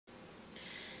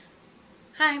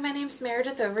Hi, my name is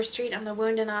Meredith Overstreet. I'm the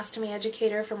wound and ostomy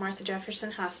educator for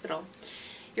Jefferson Hospital.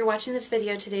 You're watching this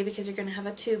video today because you're going to have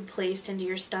a tube placed into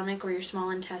your stomach or your small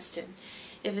intestine.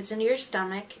 If it's into your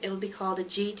stomach, it'll be called a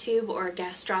G tube or a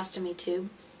gastrostomy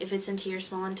tube. If it's into your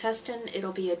small intestine,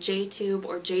 it'll be a J tube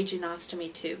or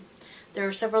jejunostomy tube. There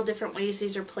are several different ways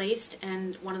these are placed,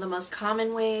 and one of the most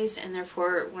common ways, and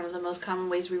therefore one of the most common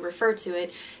ways we refer to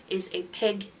it, is a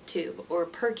PEG tube, or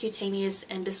percutaneous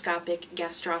endoscopic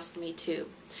gastrostomy tube.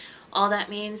 All that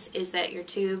means is that your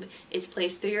tube is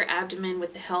placed through your abdomen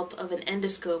with the help of an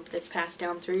endoscope that's passed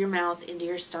down through your mouth into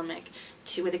your stomach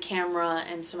with a camera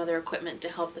and some other equipment to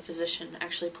help the physician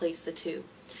actually place the tube.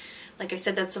 Like I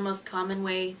said, that's the most common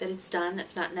way that it's done.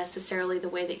 That's not necessarily the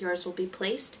way that yours will be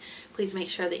placed. Please make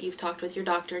sure that you've talked with your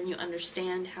doctor and you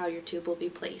understand how your tube will be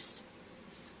placed.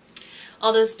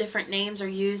 All those different names are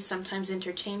used sometimes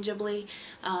interchangeably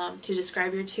to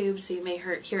describe your tube, so you may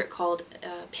hear it called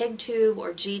a PEG tube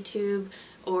or G tube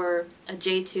or a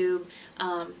J tube.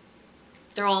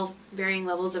 They're all varying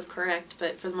levels of correct,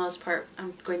 but for the most part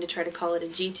I'm going to try to call it a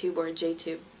G tube or a J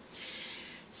tube.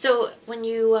 So when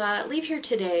you leave here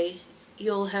today,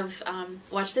 you'll have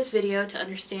watched this video to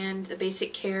understand the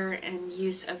basic care and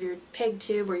use of your PEG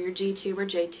tube or your G tube or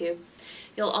J tube.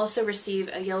 You'll also receive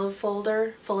a yellow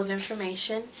folder full of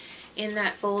information. In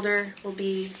that folder will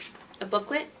be a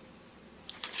booklet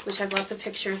which has lots of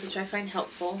pictures, which I find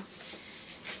helpful,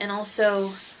 and also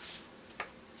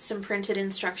some printed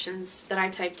instructions that I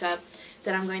typed up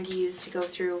that I'm going to use to go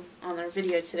through on our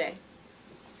video today.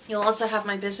 You'll also have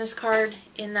my business card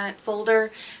in that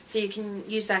folder, so you can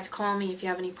use that to call me if you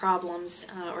have any problems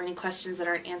or any questions that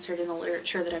aren't answered in the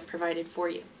literature that I've provided for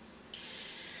you.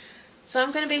 So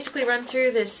I'm going to basically run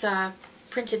through this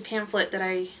printed pamphlet that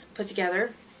I put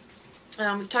together.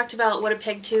 We've talked about what a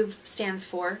PEG tube stands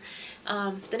for.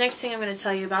 The next thing I'm going to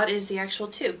tell you about is the actual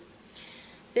tube.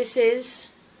 This is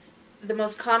the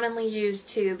most commonly used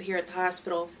tube here at the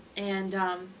hospital, and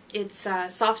it's a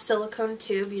soft silicone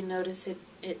tube. You notice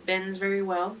it bends very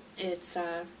well. It's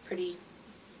pretty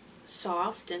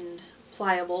soft and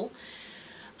pliable.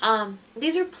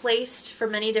 These are placed for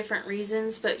many different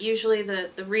reasons, but usually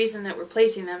the reason that we're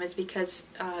placing them is because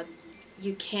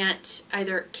you can't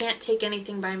take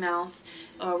anything by mouth,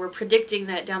 or we're predicting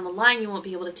that down the line you won't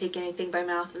be able to take anything by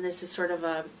mouth, and this is sort of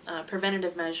a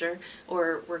preventative measure,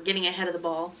 or we're getting ahead of the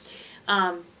ball.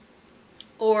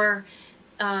 Or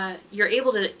you're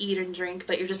able to eat and drink,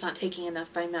 but you're just not taking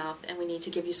enough by mouth, and we need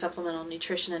to give you supplemental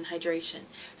nutrition and hydration.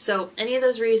 So any of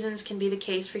those reasons can be the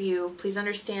case for you. Please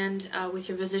understand with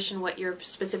your physician what your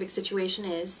specific situation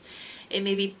is. It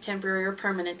may be temporary or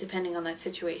permanent depending on that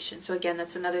situation. So again,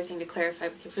 that's another thing to clarify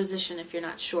with your physician if you're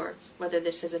not sure whether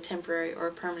this is a temporary or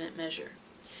a permanent measure.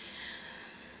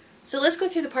 So let's go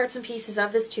through the parts and pieces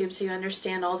of this tube so you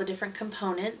understand all the different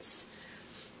components.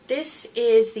 This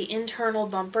is the internal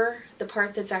bumper, the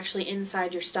part that's actually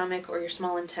inside your stomach or your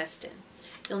small intestine.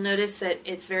 You'll notice that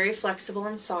it's very flexible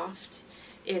and soft.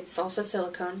 It's also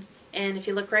silicone. And if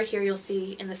you look right here, you'll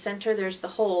see in the center there's the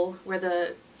hole where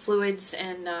the fluids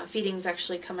and feedings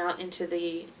actually come out into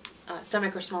the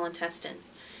stomach or small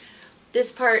intestines.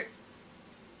 This part,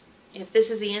 if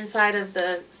this is the inside of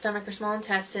the stomach or small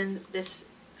intestine, this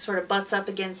sort of butts up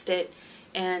against it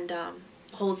and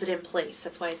holds it in place.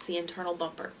 That's why it's the internal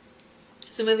bumper.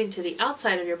 So moving to the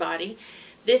outside of your body,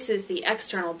 this is the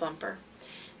external bumper.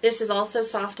 This is also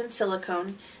soft and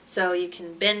silicone, so you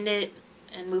can bend it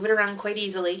and move it around quite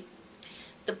easily.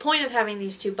 The point of having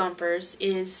these two bumpers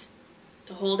is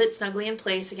to hold it snugly in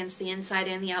place against the inside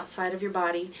and the outside of your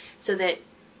body, so that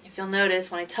if you'll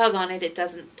notice, when I tug on it, it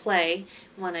doesn't play.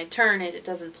 When I turn it, it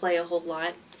doesn't play a whole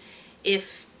lot.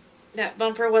 If that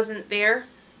bumper wasn't there,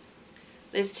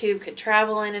 this tube could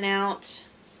travel in and out.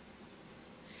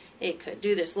 It could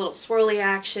do this little swirly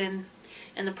action.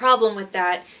 And the problem with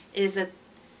that is that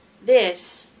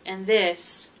this and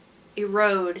this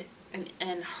erode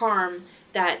and harm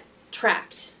that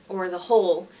tract or the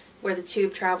hole where the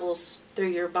tube travels through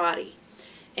your body,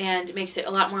 and makes it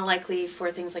a lot more likely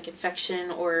for things like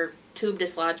infection or tube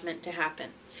dislodgement to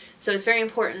happen. So it's very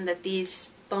important that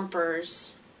these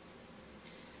bumpers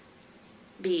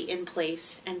be in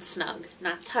place and snug.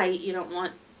 Not tight. You don't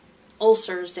want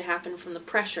ulcers to happen from the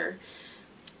pressure,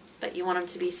 but you want them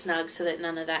to be snug so that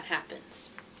none of that happens.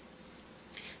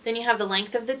 Then you have the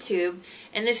length of the tube,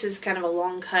 and this is kind of a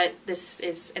long cut. This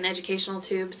is an educational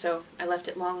tube, so I left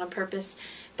it long on purpose,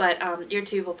 but your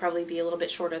tube will probably be a little bit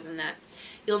shorter than that.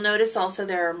 You'll notice also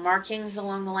there are markings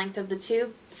along the length of the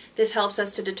tube. This helps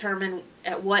us to determine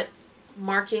at what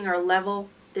marking or level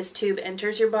this tube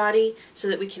enters your body, so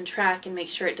that we can track and make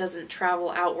sure it doesn't travel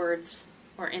outwards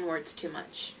or inwards too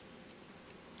much.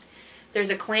 There's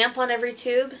a clamp on every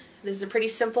tube. This is a pretty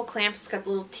simple clamp. It's got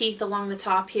little teeth along the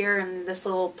top here, and this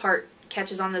little part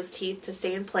catches on those teeth to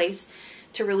stay in place.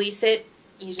 To release it,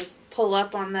 you just pull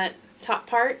up on that top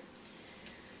part.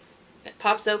 It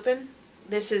pops open.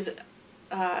 This is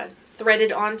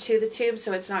threaded onto the tube,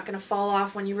 so it's not going to fall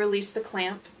off when you release the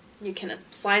clamp. You can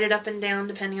slide it up and down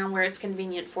depending on where it's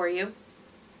convenient for you.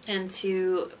 And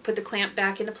to put the clamp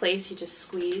back into place, you just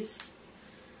squeeze,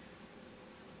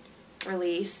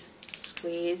 release,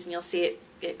 squeeze, and you'll see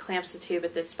it clamps the tube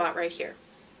at this spot right here.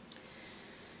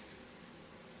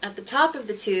 At the top of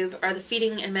the tube are the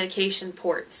feeding and medication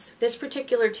ports. This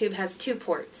particular tube has 2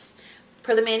 ports.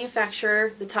 Per the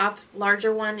manufacturer, the top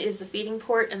larger one is the feeding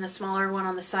port and the smaller one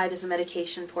on the side is the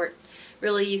medication port.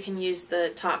 Really, you can use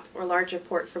the top or larger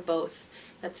port for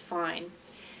both. That's fine.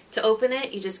 To open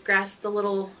it, you just grasp the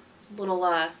little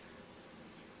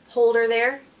holder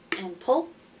there and pull.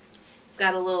 It's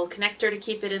got a little connector to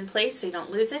keep it in place so you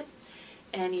don't lose it.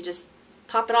 And you just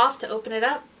pop it off to open it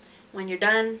up. When you're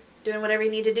done doing whatever you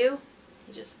need to do,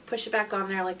 you just push it back on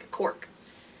there like a cork.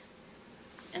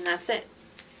 And that's it.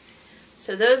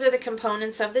 So those are the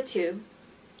components of the tube.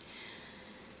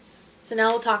 So now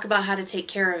we'll talk about how to take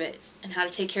care of it and how to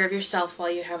take care of yourself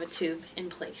while you have a tube in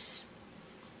place.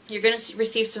 You're going to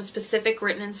receive some specific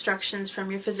written instructions from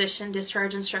your physician,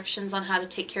 discharge instructions on how to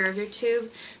take care of your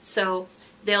tube. So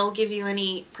they'll give you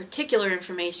any particular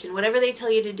information. Whatever they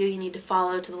tell you to do, you need to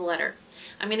follow to the letter.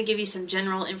 I'm going to give you some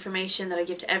general information that I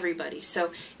give to everybody.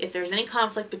 So if there's any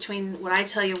conflict between what I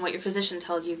tell you and what your physician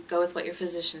tells you, go with what your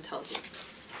physician tells you.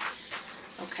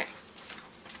 Okay.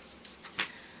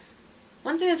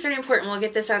 One thing that's very important, we'll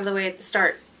get this out of the way at the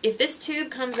start. If this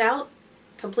tube comes out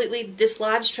completely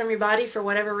dislodged from your body for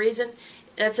whatever reason,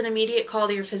 that's an immediate call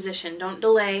to your physician. Don't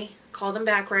delay. Call them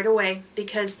back right away,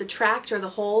 because the tract or the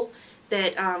hole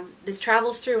that this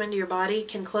travels through into your body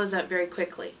can close up very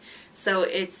quickly. So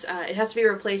it has to be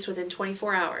replaced within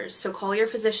 24 hours. So call your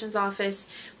physician's office.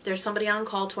 There's somebody on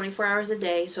call 24 hours a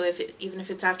day, so even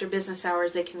if it's after business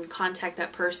hours, they can contact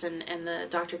that person and the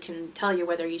doctor can tell you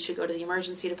whether you should go to the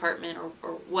emergency department or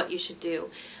what you should do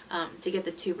to get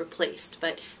the tube replaced.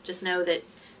 But just know that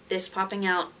this popping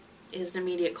out is an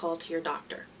immediate call to your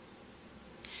doctor.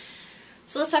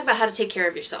 So let's talk about how to take care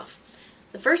of yourself.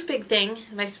 The first big thing,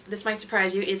 this might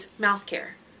surprise you, is mouth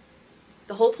care.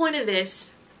 The whole point of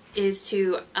this is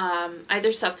to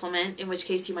either supplement, in which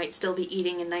case you might still be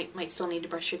eating and might still need to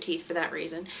brush your teeth for that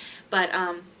reason, but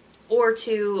or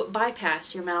to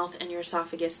bypass your mouth and your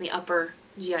esophagus and the upper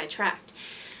GI tract.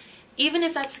 Even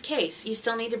if that's the case, you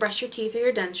still need to brush your teeth or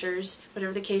your dentures,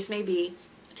 whatever the case may be.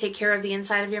 Take care of the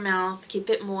inside of your mouth, keep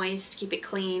it moist, keep it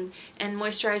clean, and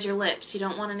moisturize your lips. You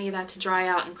don't want any of that to dry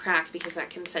out and crack, because that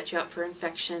can set you up for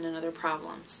infection and other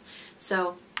problems.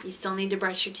 So you still need to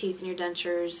brush your teeth and your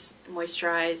dentures,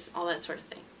 moisturize, all that sort of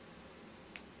thing.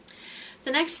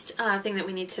 The next thing that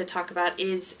we need to talk about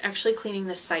is actually cleaning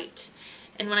the site.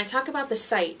 And when I talk about the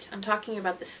site, I'm talking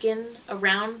about the skin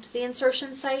around the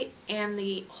insertion site and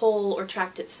the hole or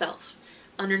tract itself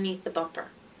underneath the bumper.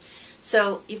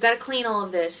 So you've got to clean all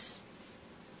of this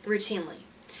routinely,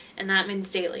 and that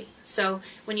means daily. So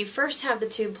when you first have the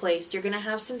tube placed, you're going to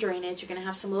have some drainage, you're going to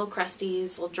have some little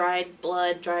crusties, little dried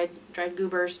blood, dried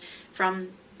goobers from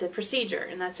the procedure,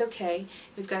 and that's okay.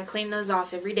 We've got to clean those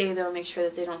off every day, though, make sure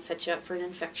that they don't set you up for an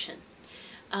infection.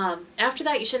 After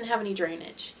that, you shouldn't have any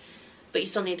drainage, but you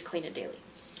still need to clean it daily.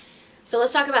 So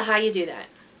let's talk about how you do that.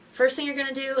 First thing you're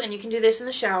going to do, and you can do this in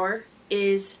the shower,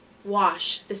 is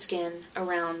wash the skin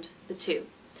around the tube.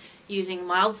 Using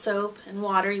mild soap and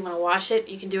water, you want to wash it.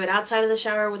 You can do it outside of the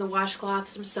shower with a washcloth,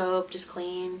 some soap, just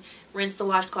clean, rinse the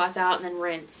washcloth out, and then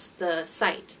rinse the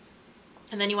site.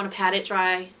 And then you want to pat it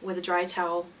dry with a dry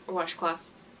towel or washcloth.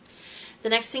 The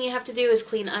next thing you have to do is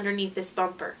clean underneath this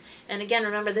bumper. And again,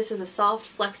 remember, this is a soft,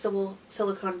 flexible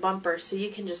silicone bumper, so you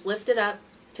can just lift it up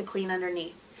to clean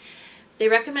underneath. They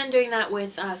recommend doing that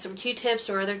with some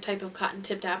Q-tips or other type of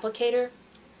cotton-tipped applicator.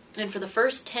 And for the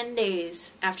first 10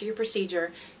 days after your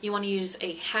procedure, you want to use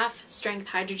a half-strength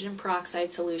hydrogen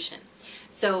peroxide solution.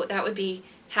 So that would be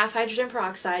half hydrogen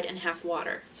peroxide and half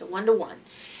water, so 1 to 1.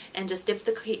 And just dip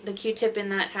the Q-tip in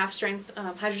that half-strength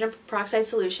hydrogen peroxide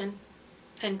solution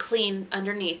and clean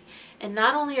underneath. And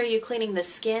not only are you cleaning the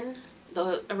skin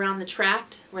around the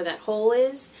tract where that hole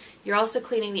is, you're also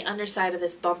cleaning the underside of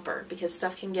this bumper, because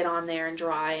stuff can get on there and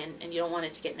dry, and you don't want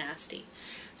it to get nasty.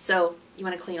 So you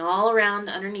want to clean all around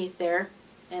underneath there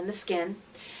and the skin,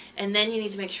 and then you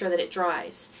need to make sure that it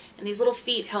dries. And these little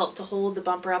feet help to hold the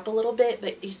bumper up a little bit,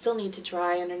 but you still need to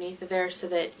dry underneath there so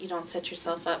that you don't set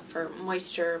yourself up for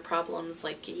moisture problems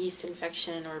like yeast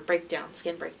infection or breakdown,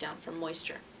 skin breakdown from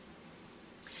moisture.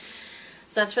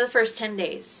 So that's for the first 10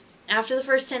 days. After the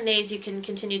first 10 days, you can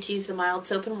continue to use the mild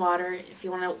soap and water. If you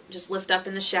want to just lift up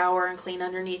in the shower and clean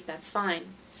underneath, that's fine.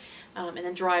 And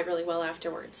then dry really well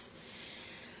afterwards.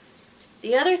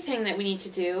 The other thing that we need to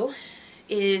do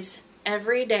is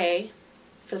every day,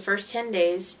 for the first 10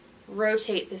 days,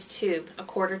 rotate this tube a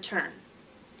quarter turn.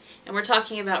 And we're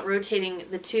talking about rotating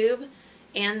the tube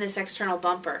and this external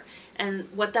bumper. And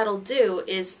what that'll do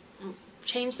is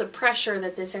change the pressure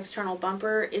that this external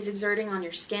bumper is exerting on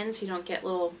your skin so you don't get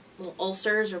little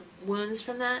ulcers or wounds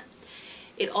from that.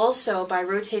 It also, by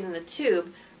rotating the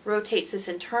tube, rotates this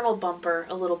internal bumper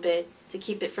a little bit to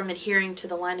keep it from adhering to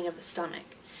the lining of the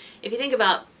stomach. If you think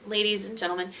about ladies and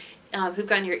gentlemen who've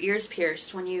gotten your ears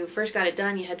pierced, when you first got it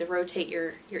done you had to rotate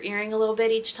your earring a little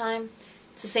bit each time.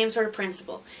 It's the same sort of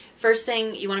principle. First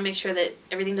thing, you want to make sure that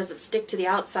everything doesn't stick to the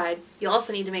outside. You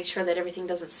also need to make sure that everything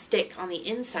doesn't stick on the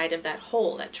inside of that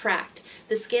hole, that tract.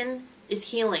 The skin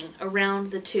is healing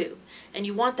around the tube, and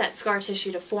you want that scar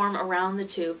tissue to form around the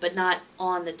tube but not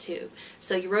on the tube.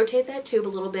 So you rotate that tube a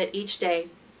little bit each day.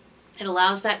 It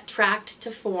allows that tract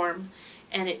to form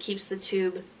and it keeps the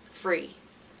tube free.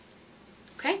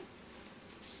 Okay?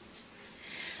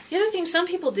 The other thing some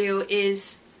people do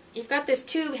is, you've got this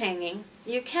tube hanging,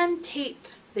 you can tape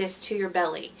this to your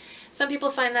belly. Some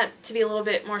people find that to be a little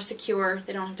bit more secure.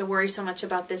 They don't have to worry so much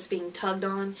about this being tugged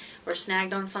on or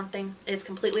snagged on something. It's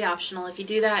completely optional. If you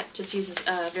do that, just use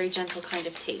a very gentle kind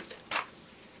of tape.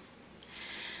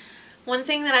 One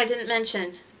thing that I didn't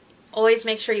mention, always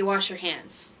make sure you wash your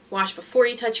hands. Wash before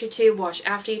you touch your tube, wash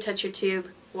after you touch your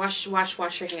tube, wash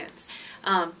your hands.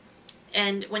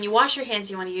 And when you wash your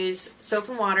hands, you want to use soap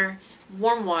and water,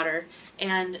 warm water,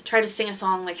 and try to sing a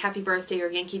song like Happy Birthday or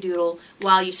Yankee Doodle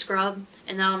while you scrub,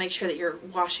 and that'll make sure that you're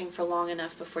washing for long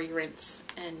enough before you rinse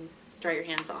and dry your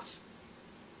hands off.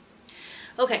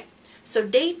 Okay, so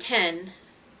day 10,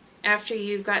 after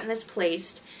you've gotten this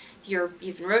placed, you've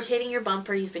been rotating your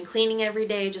bumper, you've been cleaning every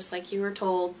day just like you were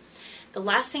told. The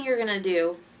last thing you're going to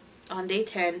do on day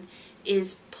 10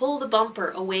 is pull the bumper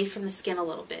away from the skin a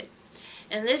little bit.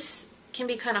 And this can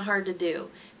be kind of hard to do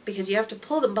because you have to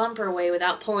pull the bumper away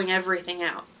without pulling everything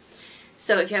out.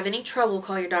 So if you have any trouble,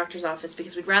 call your doctor's office,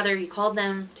 because we'd rather you call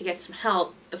them to get some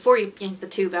help before you yank the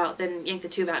tube out than yank the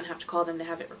tube out and have to call them to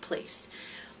have it replaced.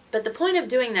 But the point of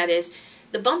doing that is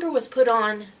the bumper was put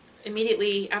on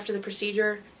immediately after the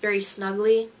procedure very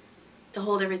snugly to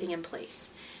hold everything in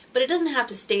place. But it doesn't have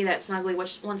to stay that snugly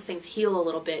once things heal a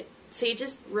little bit. So you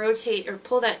just rotate or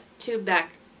pull that tube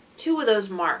back 2 of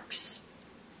those marks.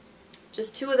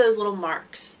 Just 2 of those little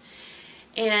marks.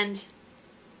 And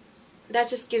that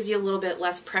just gives you a little bit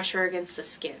less pressure against the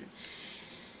skin.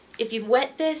 If you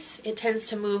wet this, it tends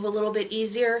to move a little bit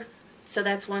easier. So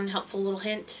that's one helpful little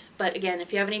hint. But again,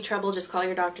 if you have any trouble, just call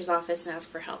your doctor's office and ask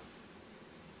for help.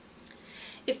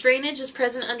 If drainage is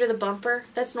present under the bumper,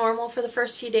 that's normal for the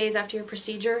first few days after your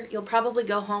procedure. You'll probably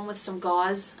go home with some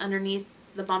gauze underneath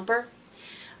the bumper.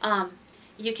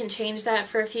 You can change that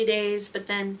for a few days, but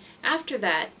then after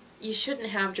that, you shouldn't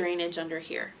have drainage under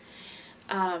here.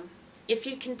 If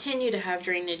you continue to have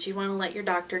drainage, you want to let your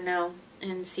doctor know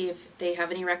and see if they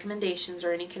have any recommendations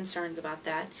or any concerns about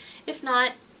that. If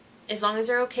not, as long as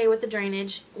they're okay with the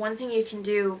drainage, one thing you can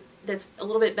do that's a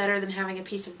little bit better than having a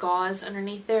piece of gauze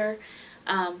underneath there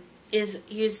is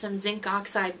use some zinc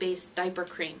oxide based diaper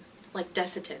cream like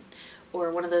Desitin or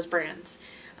one of those brands.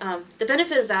 The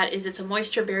benefit of that is it's a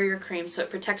moisture barrier cream, so it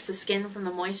protects the skin from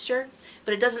the moisture,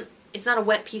 but it's not a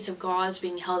wet piece of gauze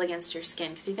being held against your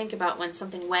skin, because you think about when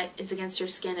something wet is against your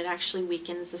skin, it actually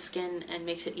weakens the skin and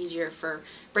makes it easier for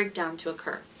breakdown to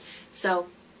occur. So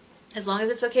as long as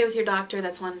it's okay with your doctor,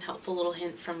 that's one helpful little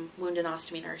hint from wound and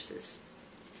ostomy nurses.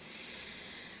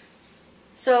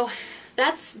 So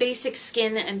that's basic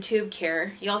skin and tube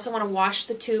care. You also want to wash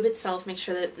the tube itself, make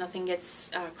sure that nothing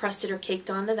gets crusted or caked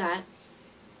onto that.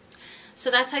 So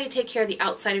that's how you take care of the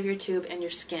outside of your tube and your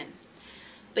skin.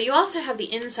 But you also have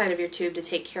the inside of your tube to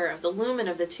take care of, the lumen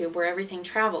of the tube where everything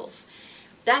travels.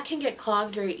 That can get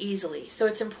clogged very easily, so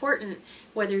it's important,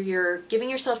 whether you're giving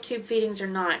yourself tube feedings or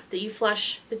not, that you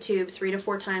flush the tube 3 to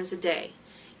 4 times a day.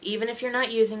 Even if you're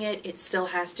not using it, it still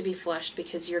has to be flushed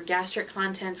because your gastric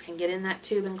contents can get in that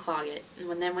tube and clog it,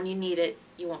 and then when you need it,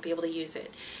 you won't be able to use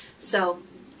it. So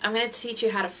I'm going to teach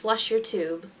you how to flush your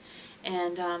tube,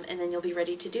 and then you'll be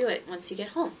ready to do it once you get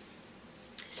home.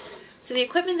 So the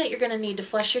equipment that you're going to need to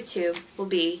flush your tube will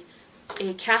be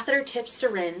a catheter tip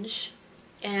syringe,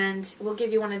 and we'll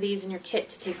give you one of these in your kit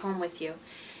to take home with you.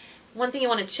 One thing you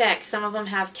want to check, some of them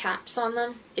have caps on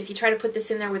them. If you try to put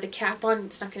this in there with a cap on,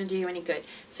 it's not going to do you any good.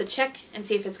 So check and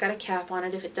see if it's got a cap on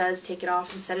it. If it does, take it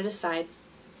off and set it aside.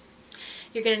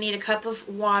 You're going to need a cup of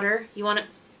water. You want it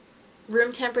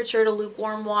room temperature to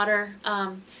lukewarm water.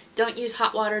 Don't use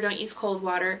hot water, don't use cold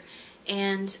water.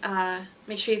 And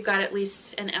make sure you've got at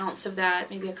least an ounce of that,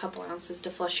 maybe a couple ounces to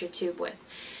flush your tube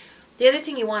with. The other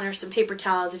thing you want are some paper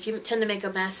towels. If you tend to make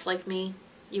a mess like me,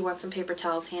 you want some paper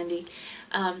towels handy.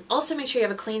 Also make sure you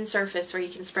have a clean surface where you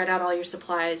can spread out all your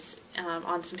supplies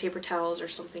on some paper towels or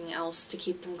something else to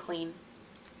keep them clean.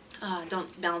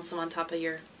 Don't balance them on top of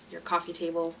your coffee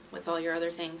table with all your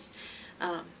other things.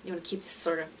 You want to keep this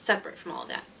sort of separate from all of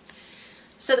that.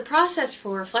 So the process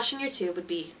for flushing your tube would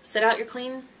be set out your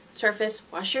clean surface,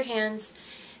 wash your hands,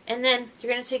 and then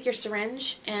you're going to take your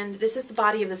syringe, and this is the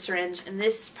body of the syringe, and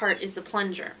this part is the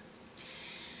plunger.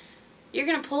 You're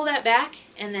going to pull that back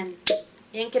and then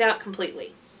yank it out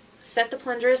completely. Set the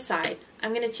plunger aside.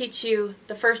 I'm going to teach you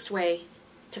the first way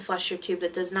to flush your tube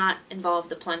that does not involve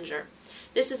the plunger.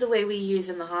 This is the way we use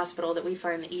in the hospital that we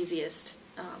find the easiest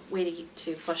way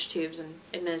to flush tubes and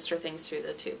administer things through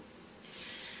the tube.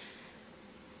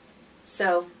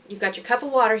 So you've got your cup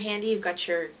of water handy, you've got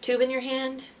your tube in your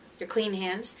hand, your clean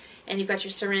hands, and you've got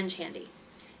your syringe handy.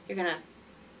 You're going to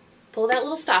pull that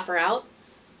little stopper out,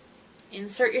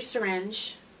 insert your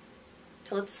syringe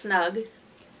till it's snug,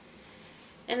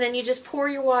 and then you just pour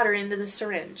your water into the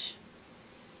syringe.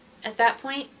 At that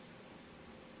point,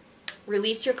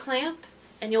 release your clamp,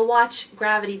 and you'll watch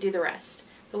gravity do the rest.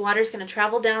 The water is going to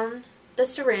travel down the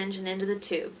syringe and into the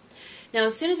tube. Now,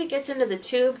 as soon as it gets into the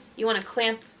tube, you want to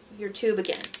clamp your tube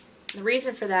again. The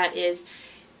reason for that is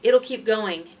it'll keep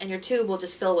going, and your tube will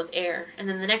just fill with air. And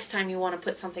then the next time you want to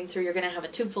put something through, you're going to have a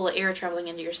tube full of air traveling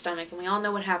into your stomach. And we all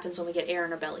know what happens when we get air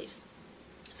in our bellies.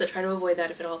 So try to avoid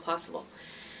that if at all possible.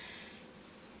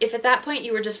 If at that point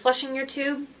you were just flushing your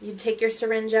tube, you'd take your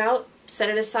syringe out, set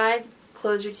it aside,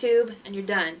 close your tube, and you're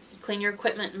done. You clean your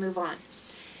equipment and move on.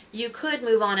 You could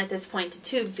move on at this point to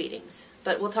tube feedings,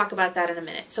 but we'll talk about that in a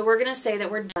minute. So we're going to say that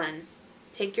we're done.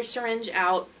 Take your syringe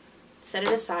out, set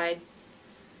it aside,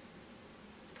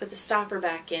 put the stopper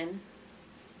back in,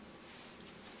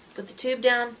 put the tube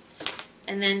down,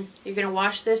 and then you're going to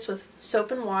wash this with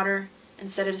soap and water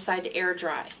and set it aside to air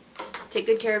dry. Take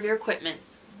good care of your equipment,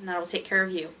 and that'll take care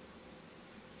of you.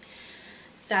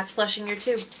 That's flushing your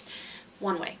tube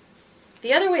one way.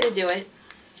 The other way to do it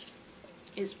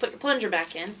is put your plunger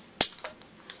back in,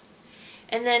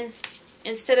 and then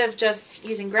instead of just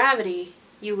using gravity,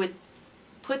 you would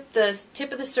put the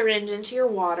tip of the syringe into your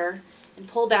water and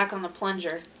pull back on the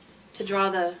plunger to draw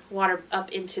the water up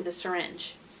into the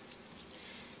syringe.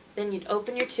 Then you'd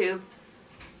open your tube,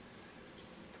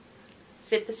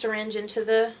 fit the syringe into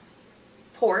the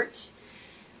port,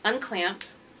 unclamp,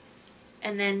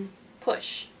 and then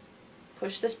push.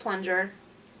 Push this plunger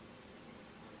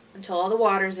until all the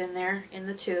water's in there in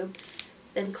the tube,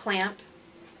 then clamp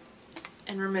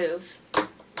and remove.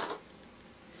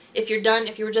 If you're done,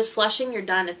 if you were just flushing, you're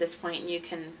done at this point and you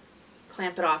can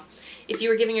clamp it off. If you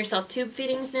were giving yourself tube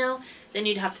feedings now, then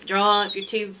you'd have to draw up your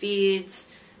tube feeds,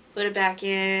 put it back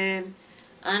in,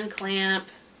 unclamp,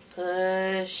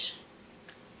 push,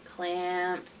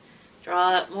 clamp,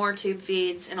 draw up more tube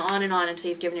feeds, and on until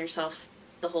you've given yourself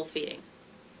the whole feeding.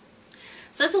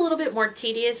 So that's a little bit more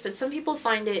tedious, but some people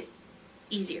find it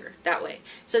easier that way.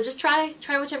 So just try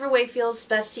whichever way feels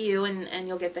best to you, and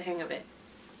you'll get the hang of it.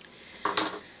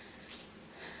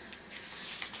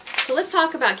 So let's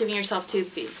talk about giving yourself tube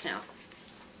feeds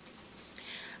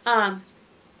now.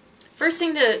 First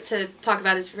thing to talk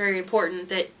about is very important,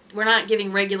 that we're not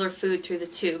giving regular food through the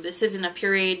tube. This isn't a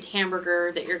pureed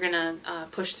hamburger that you're going to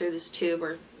push through this tube,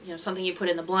 or something you put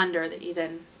in the blender that you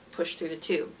then push through the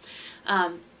tube.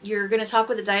 You're going to talk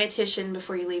with a dietitian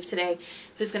before you leave today,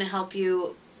 who's going to help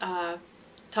you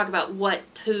talk about what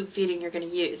tube feeding you're going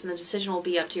to use, and the decision will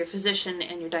be up to your physician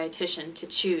and your dietitian to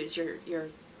choose your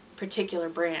particular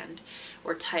brand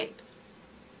or type.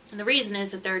 And the reason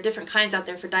is that there are different kinds out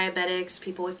there for diabetics,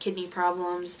 people with kidney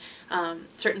problems,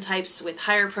 certain types with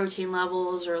higher protein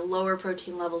levels or lower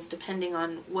protein levels depending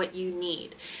on what you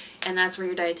need. And that's where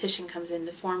your dietitian comes in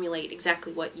to formulate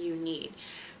exactly what you need.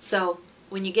 So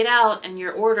when you get out and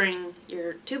you're ordering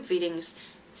your tube feedings,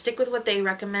 stick with what they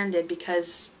recommended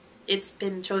because it's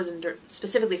been chosen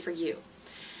specifically for you.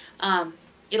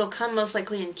 It'll come most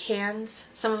likely in cans.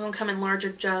 Some of them come in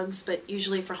larger jugs, but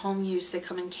usually for home use they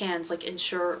come in cans like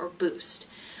Ensure or Boost.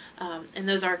 And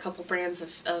those are a couple brands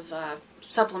of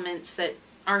supplements that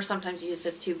are sometimes used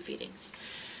as tube feedings.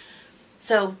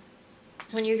 So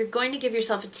when you're going to give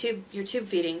yourself your tube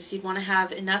feedings, you'd want to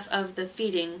have enough of the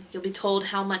feeding. You'll be told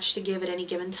how much to give at any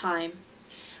given time.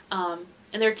 And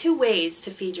there are two ways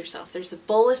to feed yourself. There's the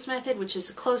bolus method, which is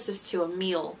the closest to a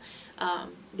meal,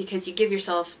 because you give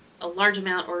yourself a large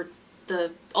amount, or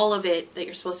all of it that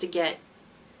you're supposed to get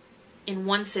in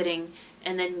one sitting,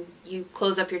 and then you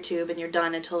close up your tube and you're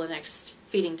done until the next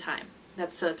feeding time.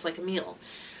 So it's like a meal.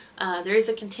 There is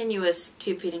a continuous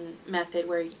tube feeding method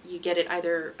where you get it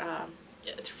either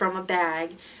from a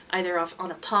bag, either off on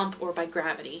a pump or by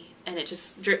gravity, and it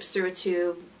just drips through a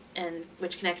tube, and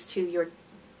which connects to your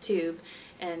tube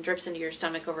and drips into your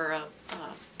stomach over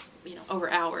over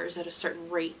hours at a certain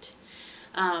rate.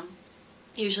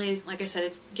 Usually, like I said,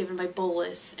 it's given by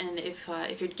bolus, and if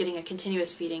you're getting a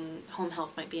continuous feeding, home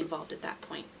health might be involved at that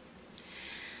point.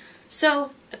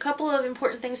 So, a couple of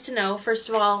important things to know. First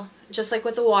of all, just like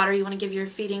with the water, you want to give your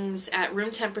feedings at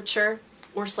room temperature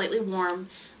or slightly warm,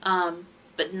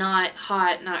 but not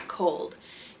hot, not cold.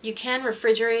 You can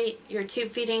refrigerate your tube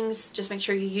feedings. Just make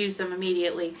sure you use them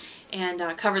immediately and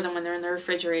cover them when they're in the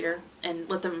refrigerator and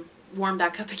let them warm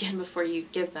back up again before you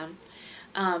give them.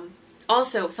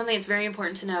 Also, something that's very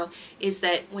important to know is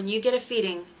that when you get a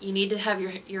feeding, you need to have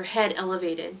your head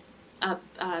elevated up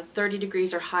 30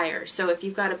 degrees or higher. So if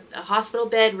you've got a hospital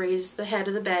bed, raise the head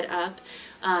of the bed up,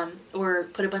 or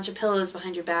put a bunch of pillows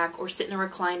behind your back, or sit in a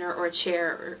recliner or a chair,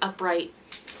 or upright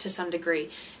to some degree,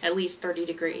 at least 30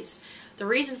 degrees. The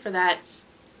reason for that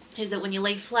is that when you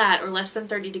lay flat or less than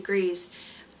 30 degrees,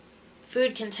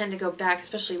 food can tend to go back,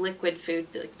 especially liquid food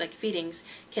like feedings,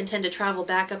 can tend to travel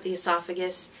back up the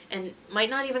esophagus and might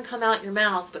not even come out your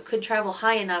mouth, but could travel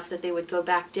high enough that they would go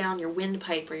back down your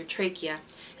windpipe or your trachea,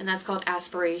 and that's called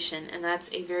aspiration, and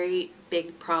that's a very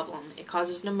big problem. It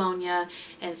causes pneumonia,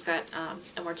 and it's got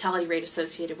a mortality rate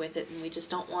associated with it, and we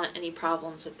just don't want any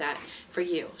problems with that for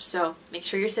you. So make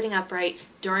sure you're sitting upright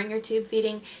during your tube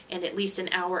feeding and at least an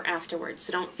hour afterwards.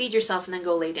 So don't feed yourself and then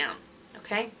go lay down,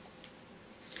 okay?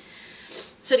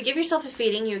 So to give yourself a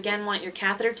feeding, you again want your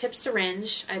catheter tip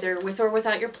syringe, either with or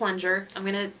without your plunger. I'm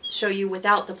going to show you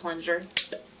without the plunger.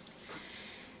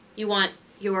 You want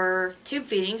your tube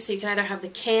feeding, so you can either have the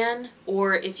can,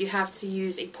 or if you have to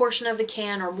use a portion of the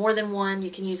can or more than one, you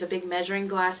can use a big measuring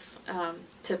glass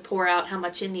to pour out how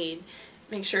much you need.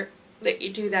 Make sure that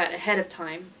you do that ahead of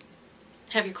time.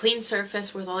 Have your clean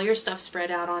surface with all your stuff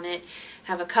spread out on it.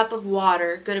 Have a cup of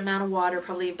water, good amount of water,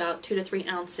 probably about 2 to 3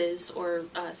 ounces, or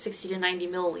 60 to 90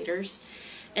 milliliters.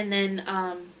 And then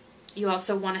you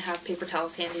also want to have paper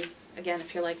towels handy. Again,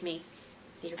 if you're like me,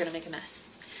 you're going to make a mess.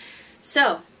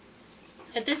 So,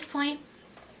 at this point,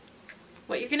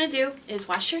 what you're going to do is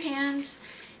wash your hands,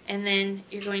 and then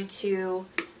you're going to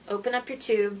open up your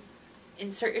tube,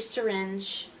 insert your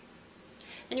syringe,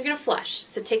 and you're going to flush.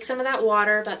 So take some of that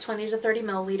water, about 20 to 30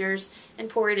 milliliters, and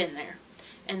pour it in there.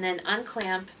 And then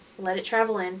unclamp, let it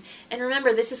travel in. And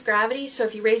remember, this is gravity, so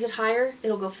if you raise it higher,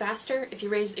 it'll go faster. If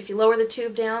you lower the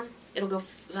tube down, it'll go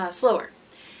slower.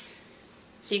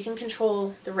 So you can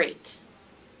control the rate.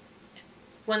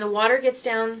 When the water gets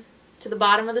down to the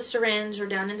bottom of the syringe or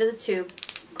down into the tube,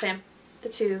 clamp the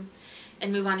tube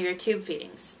and move on to your tube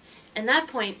feedings. At that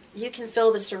point, you can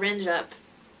fill the syringe up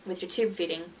with your tube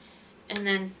feeding, and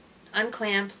then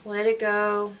unclamp, let it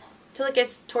go till it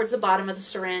gets towards the bottom of the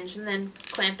syringe, and then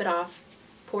clamp it off,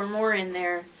 pour more in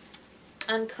there,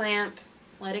 unclamp,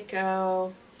 let it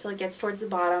go till it gets towards the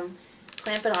bottom,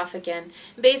 clamp it off again.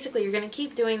 And basically, you're going to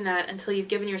keep doing that until you've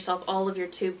given yourself all of your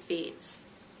tube feeds.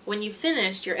 When you've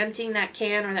finished, you're emptying that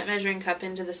can or that measuring cup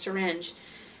into the syringe,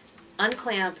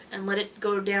 unclamp and let it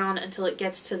go down until it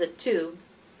gets to the tube,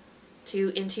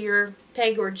 into your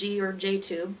PEG or G or J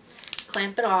tube,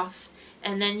 clamp it off,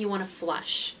 and then you want to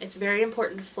flush. It's very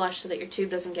important to flush so that your tube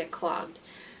doesn't get clogged.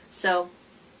 So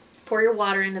pour your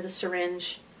water into the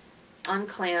syringe,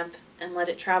 unclamp, and let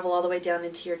it travel all the way down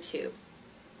into your tube.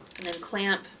 And then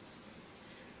clamp,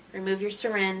 remove your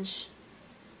syringe,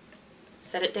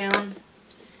 set it down,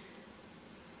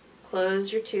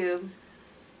 close your tube,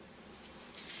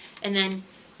 and then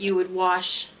you would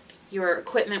wash your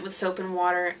equipment with soap and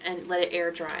water and let it air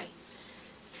dry.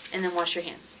 And then wash your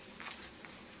hands.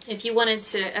 If you wanted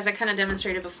to, as I kind of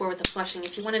demonstrated before with the flushing,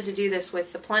 if you wanted to do this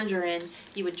with the plunger in,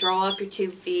 you would draw up your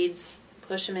tube feeds,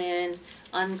 push them in,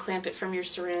 unclamp it from your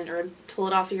syringe, or pull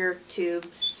it off of your tube,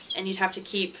 and you'd have to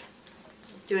keep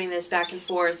doing this back and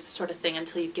forth sort of thing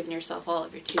until you've given yourself all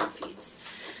of your tube feeds.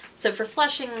 So for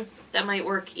flushing, that might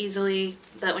work easily,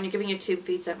 but when you're giving your tube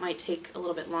feeds, that might take a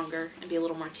little bit longer and be a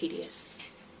little more tedious.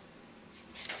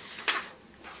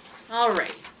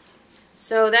 Alright,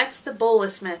 so that's the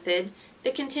bolus method. The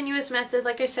continuous method,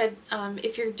 like I said,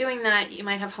 if you're doing that, you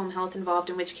might have home health involved,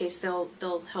 in which case they'll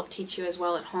help teach you as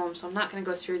well at home, so I'm not going to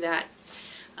go through that.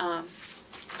 The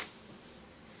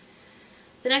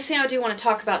next thing I do want to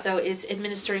talk about, though, is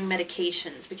administering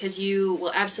medications, because you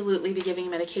will absolutely be giving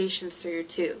medications through your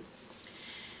tube.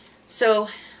 So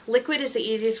Liquid is the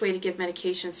easiest way to give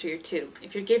medications through your tube.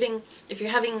 If you're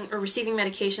having or receiving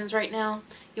medications right now,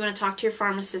 you want to talk to your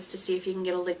pharmacist to see if you can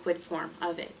get a liquid form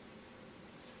of it.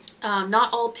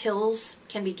 Not all pills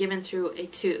can be given through a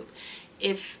tube.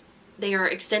 If they are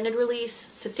extended release,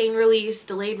 sustained release,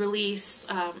 delayed release,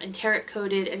 enteric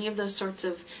coated, any of those sorts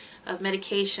of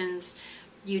medications,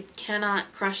 you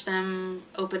cannot crush them,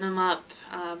 open them up,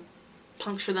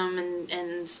 puncture them,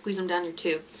 and squeeze them down your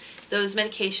tube. Those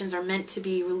medications are meant to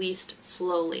be released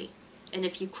slowly. And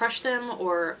if you crush them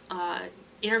or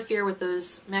interfere with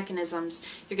those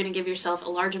mechanisms, you're going to give yourself a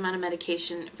large amount of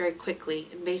medication very quickly.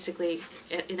 And basically,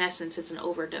 in essence, it's an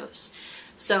overdose.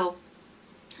 So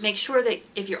make sure that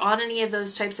if you're on any of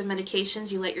those types of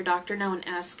medications, you let your doctor know and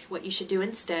ask what you should do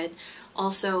instead.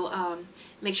 Also,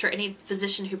 make sure any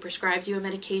physician who prescribes you a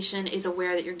medication is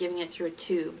aware that you're giving it through a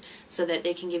tube so that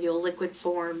they can give you a liquid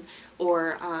form,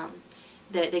 or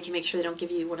that they can make sure they don't give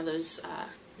you one of those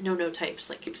no-no types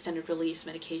like extended release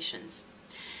medications.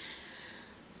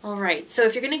 Alright, so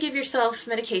if you're going to give yourself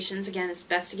medications, again, it's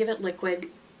best to give it liquid.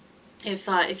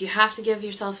 If you have to give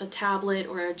yourself a tablet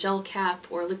or a gel cap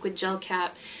or a liquid gel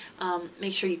cap,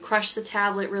 make sure you crush the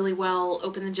tablet really well,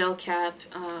 open the gel cap,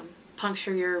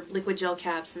 puncture your liquid gel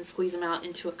caps, and squeeze them out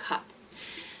into a cup.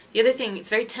 The other thing, it's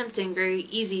very tempting, very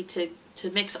easy to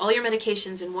mix all your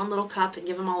medications in one little cup and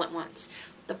give them all at once.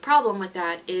 The problem with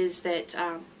that is that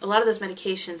a lot of those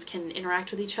medications can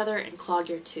interact with each other and clog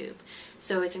your tube.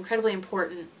 So it's incredibly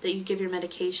important that you give your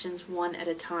medications one at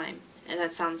a time. And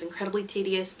that sounds incredibly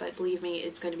tedious, but believe me,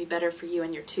 it's going to be better for you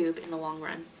and your tube in the long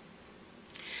run.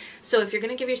 So if you're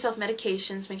going to give yourself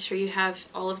medications, make sure you have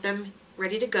all of them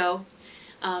ready to go.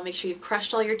 Make sure you've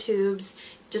crushed all your tubes.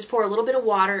 Just pour a little bit of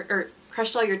water, or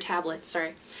crushed all your tablets,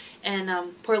 sorry.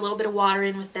 And pour a little bit of water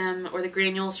in with them, or the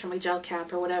granules from a gel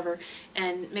cap or whatever,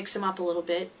 and mix them up a little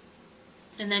bit.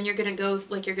 And then you're going to go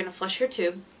like you're going to flush your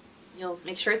tube. You'll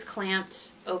make sure it's clamped,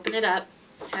 open it up,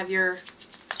 have your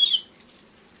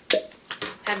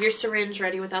syringe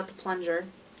ready without the plunger.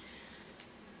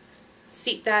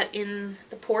 Seat that in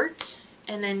the port,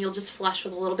 and then you'll just flush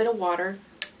with a little bit of water.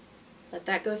 Let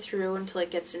that go through until it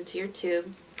gets into your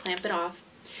tube. Clamp it off.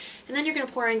 And then you're going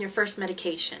to pour in your first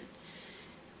medication.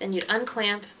 Then you'd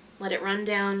unclamp, let it run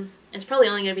down. It's probably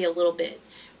only going to be a little bit.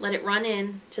 Let it run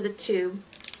in to the tube,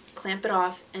 clamp it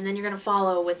off, and then you're going to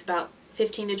follow with about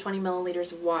 15 to 20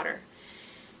 milliliters of water.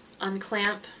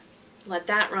 Unclamp, let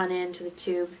that run into the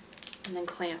tube, and then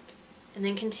clamp. And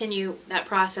then continue that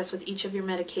process with each of your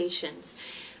medications.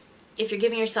 If you're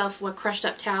giving yourself a crushed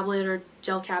up tablet or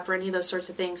gel cap or any of those sorts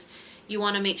of things, you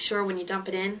want to make sure when you dump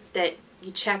it in that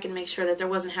you check and make sure that there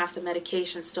wasn't half the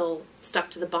medication still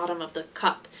stuck to the bottom of the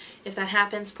cup. If that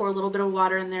happens, pour a little bit of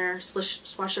water in there,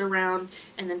 swash it around,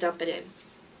 and then dump it in.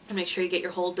 And make sure you get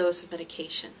your whole dose of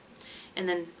medication. And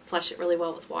then flush it really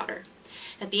well with water.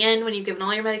 At the end, when you've given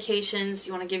all your medications,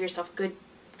 you want to give yourself a good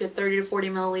 30 to 40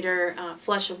 milliliter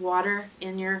flush of water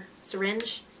in your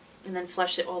syringe, and then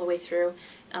flush it all the way through.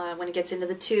 When it gets into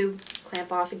the tube,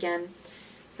 clamp off again,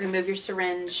 remove your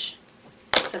syringe,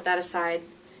 set that aside,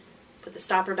 put the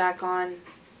stopper back on,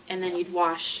 and then you'd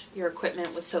wash your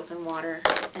equipment with soap and water,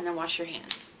 and then wash your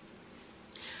hands.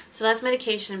 So that's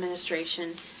medication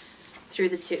administration through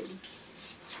the tube.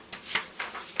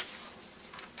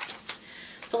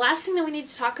 The last thing that we need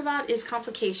to talk about is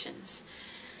complications.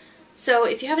 So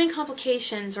if you have any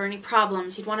complications or any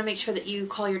problems, you'd want to make sure that you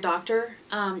call your doctor.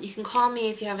 You can call me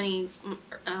if you have any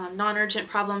non-urgent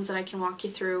problems that I can walk you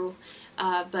through,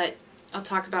 but I'll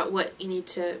talk about when you need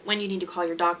to call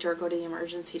your doctor or go to the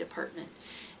emergency department.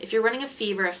 If you're running a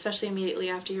fever, especially immediately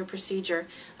after your procedure,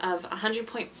 of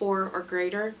 100.4 or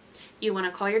greater, you want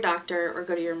to call your doctor or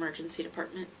go to your emergency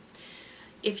department.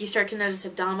 If you start to notice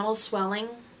abdominal swelling,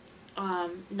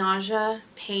 nausea,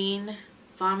 pain,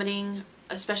 vomiting,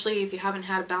 especially if you haven't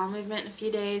had a bowel movement in a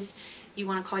few days, you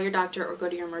want to call your doctor or go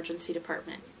to your emergency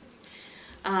department.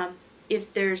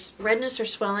 If there's redness or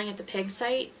swelling at the peg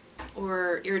site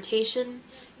or irritation,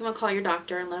 you want to call your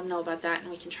doctor and let them know about that, and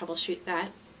we can troubleshoot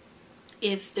that.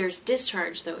 If there's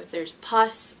discharge, though, if there's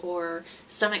pus or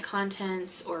stomach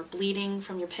contents or bleeding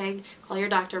from your peg, call your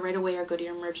doctor right away or go to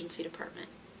your emergency department.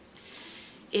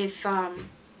 If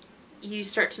you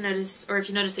start to notice, or if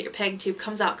you notice that your peg tube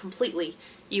comes out completely,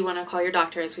 you want to call your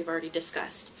doctor, as we've already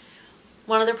discussed.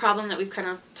 One other problem that we've kind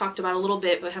of talked about a little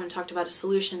bit but haven't talked about a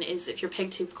solution is if your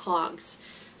peg tube clogs.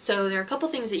 So there are a couple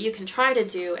things that you can try to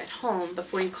do at home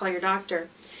before you call your doctor,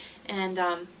 and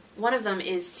one of them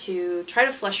is to try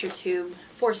to flush your tube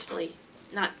forcefully,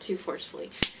 not too forcefully.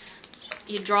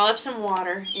 You draw up some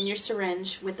water in your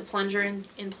syringe with the plunger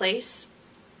in place,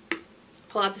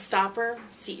 pull out the stopper,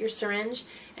 seat your syringe,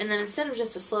 and then instead of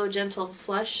just a slow, gentle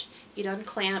flush, you'd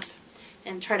unclamp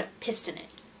and try to piston it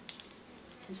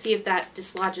and see if that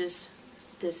dislodges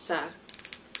this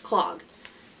clog.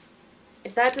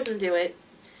 If that doesn't do it,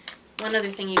 one other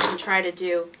thing you can try to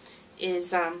do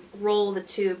is roll the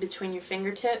tube between your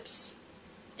fingertips,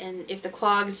 and if the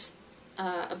clog's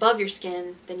above your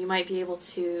skin, then you might be able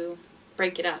to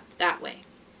break it up that way.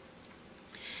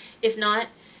 If not,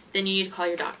 then you need to call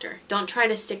your doctor. Don't try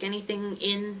to stick anything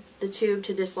in the tube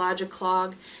to dislodge a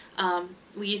clog.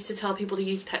 We used to tell people to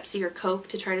use Pepsi or Coke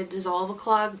to try to dissolve a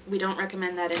clog. We don't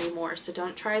recommend that anymore, so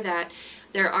don't try that.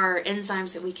 There are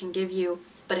enzymes that we can give you,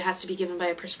 but it has to be given by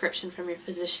a prescription from your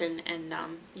physician, and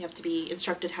you have to be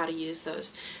instructed how to use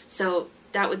those. So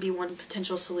that would be one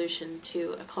potential solution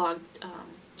to a clogged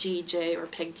G, J, or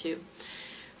PEG tube.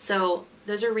 So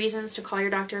those are reasons to call your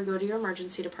doctor or go to your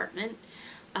emergency department.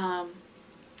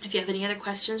 If you have any other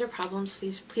questions or problems,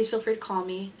 please feel free to call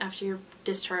me after you're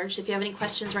discharged. If you have any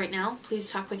questions right now,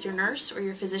 please talk with your nurse or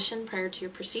your physician prior to your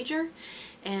procedure.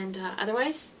 And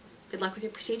otherwise, good luck with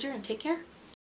your procedure and take care.